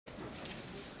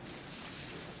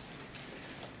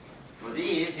for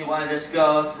these, you want to just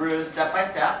go through step by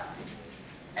step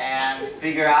and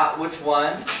figure out which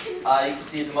one you can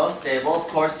see is the most stable. Of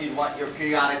course, you'd want your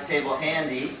periodic table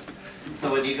handy,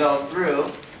 so when you go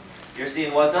through, you're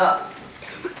seeing what's up.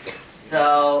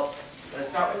 So let's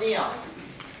start with neon.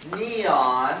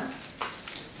 Neon,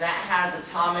 that has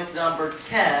atomic number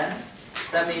 10.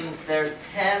 That means there's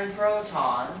 10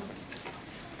 protons,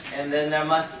 and then there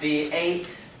must be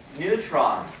 8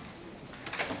 neutrons.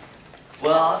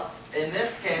 Well, in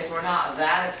this case, we're not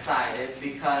that excited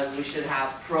because we should have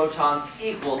protons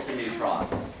equal to neutrons.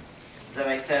 Does that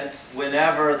make sense?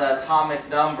 Whenever the atomic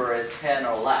number is 10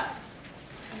 or less.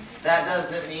 That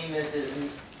doesn't mean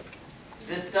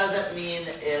this doesn't mean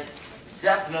it's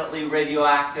definitely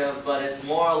radioactive, but it's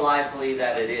more likely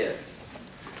that it is.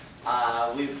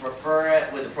 We prefer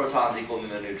it with the protons equal to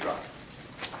the neutrons.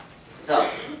 So,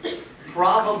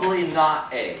 probably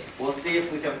not A. We'll see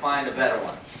if we can find a better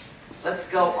one. Let's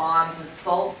go on to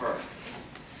sulfur.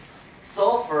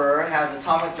 Sulfur has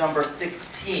atomic number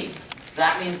 16. So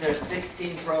that means there's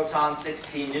 16 protons,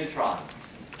 16 neutrons.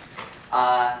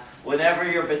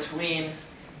 Whenever you're between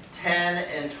 10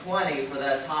 and 20 for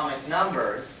the atomic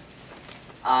numbers,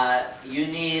 you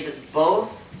need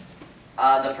both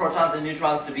the protons and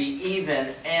neutrons to be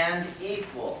even and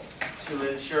equal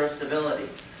to ensure stability.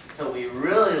 So we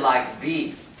really like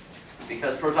B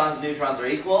because protons and neutrons are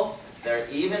equal. They're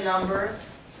even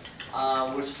numbers,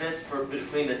 which fits for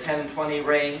between the 10 and 20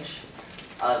 range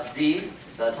of Z,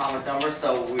 the atomic number,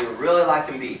 so we're really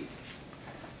liking B.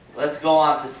 Let's go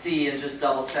on to C and just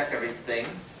double check everything.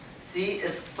 C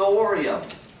is thorium.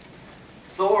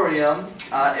 Thorium,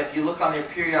 if you look on your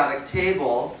periodic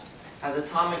table, has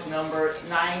atomic number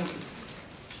 90.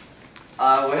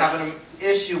 We're having an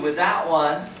issue with that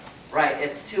one. Right,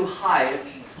 it's too high.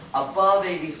 It's above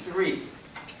 83.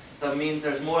 So it means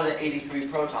there's more than 83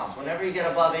 protons. Whenever you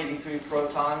get above 83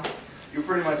 protons, you're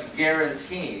pretty much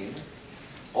guaranteeing,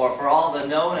 or for all the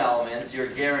known elements, you're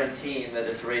guaranteeing that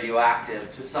it's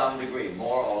radioactive to some degree,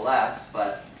 more or less,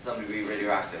 but to some degree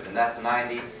radioactive. And that's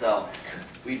 90, so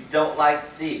we don't like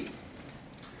C.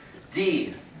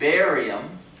 D, barium.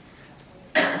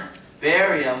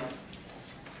 Barium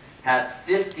has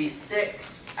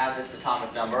 56 as its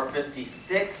atomic number,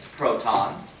 56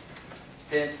 protons.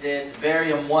 Since it's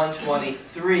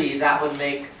barium-123, that would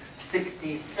make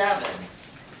 67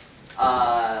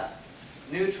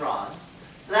 neutrons.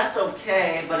 So that's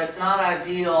okay, but it's not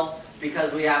ideal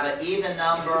because we have an even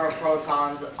number of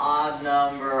protons, odd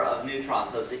number of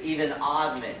neutrons. So it's an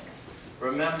even-odd mix.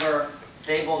 Remember,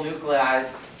 stable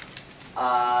nuclides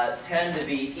tend to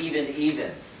be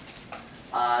even-evens.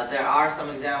 There are some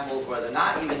examples where they're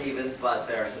not even-evens, but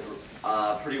they're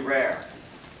pretty rare.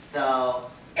 So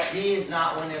D is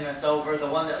not winning us over. The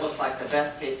one that looks like the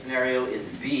best case scenario is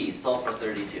B, sulfur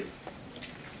 32.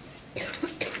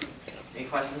 Any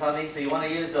questions on these? So you want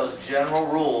to use those general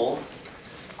rules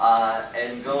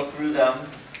and go through them,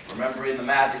 remembering the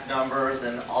magic numbers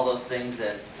and all those things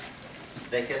that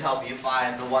can help you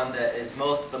find the one that is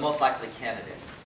the most likely candidate.